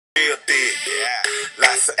Real thick, yeah.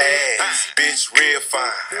 Lots of ass, bitch real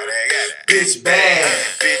fine. Bitch bad,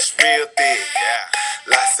 bitch real thick, yeah.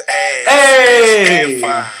 Lots of ass, bitch real Hey!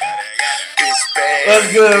 fine. Bitch bad,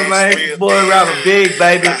 What's good, bitch man? real Boy, thick. Robert Bigg,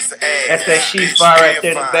 baby. Lots of ass, That's that sheep bitch fire right real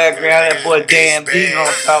there in the fine. background. That boy Damm, Bitch you know what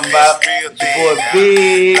I'm talking bad, about. bitch real It's your boy thick,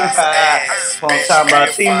 Bigg. yeah. Lots of ass, That's what I'm bitch talking about.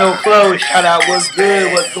 real Team No fine. Clothes. Shout out, what's Bitch good?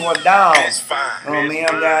 bad, What's going down? bitch fine. You know what I mean?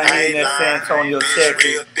 I'm down here in that San Antonio, Bitch Texas.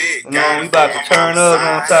 real thick, You know, we about to turn up. You know what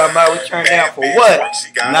I'm talking about? We turn down for bitch, what? she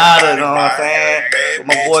got Nada, a you know what I'm saying? bad What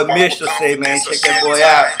my bitch, boy walk Mitch with will say, man. confidence, so Check she that boy tight.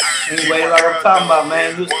 out. Anyway, like I'm talking about, man.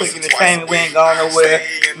 News Quick Entertainment. We ain't going nowhere.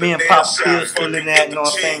 Me and Papa P still in that, you know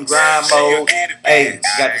what I'm saying, grind mode. Hey,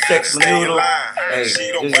 got the sex noodle. Hey,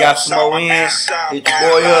 just got some more in. Hit your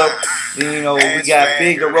boy up. Then, you know, we got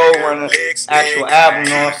Bigg the Road Runner, actual album, you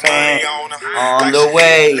know what I'm saying, on the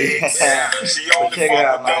way. So check it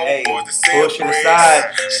out, man. Hey, bullshit aside,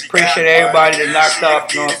 appreciate everybody that knocked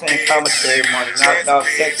off, you know what I'm saying, commentary money, knocked off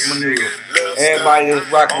sex manure. Everybody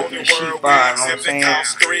that's rocking with the sheep fire, you know what I'm saying? They're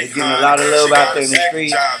getting a lot of love out there in the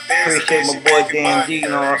streets. Appreciate my boy Damm, you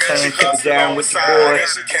know what I'm saying? Keep it down with your boy.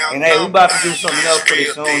 And hey, we about to do something else pretty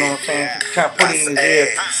soon, you know what I'm saying? Trying to put it in his ear.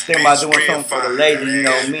 Thinking about doing something for the lady, you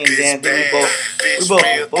know. Me and Damm, we both some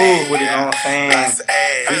fools with it, you know what I'm saying?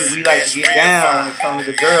 We like to get down when it comes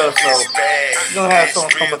to the girls, so we're gonna have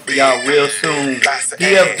something coming for y'all real soon.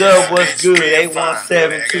 DF Dub, what's good?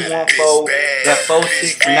 817-214, that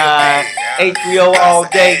 469-830 all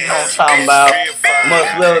day, you know what I'm talking about. Much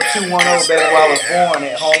love 210, baby, where I was born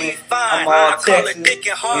at, homie. I'm all Texas, and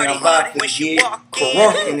I'm about to get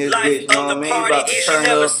crunk in this bitch, you know what I mean? About to turn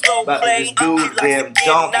up, about to just do damn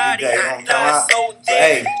donkey today, you know what I'm talking about? So,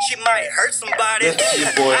 hey, listen to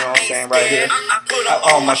your boy, you know what I'm saying, right here.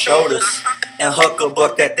 On my shoulders, and huckle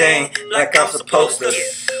buck that thing like I'm supposed to.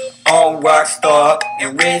 On Rockstar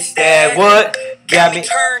and Red Stab, what? Got me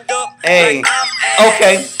turned up. Hey,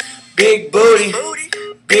 okay. Big booty,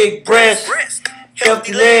 big breast,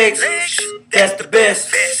 healthy legs, that's the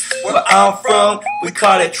best. Where I'm from, we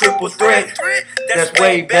call it triple threat. That's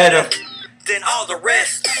way better than all the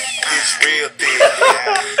rest. It's real thick.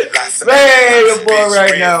 Man, your boy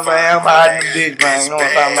right now, man. I'm hiding the bitch, man. You know what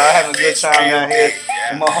I'm talking about? Having a good time down here.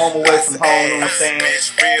 With my home away from home, you know what I'm saying?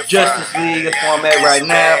 Justice League, that's where I'm at right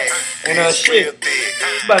now. And shit, we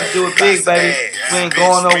about to do it big, baby. We ain't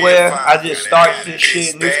going nowhere. I just started this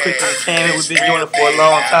shit. News Quick Entertainment. We've been doing it for a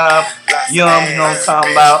long time. Young, you know what I'm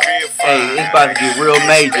talking about? Hey, it's about to get real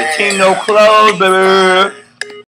major. Team No Clothes, baby.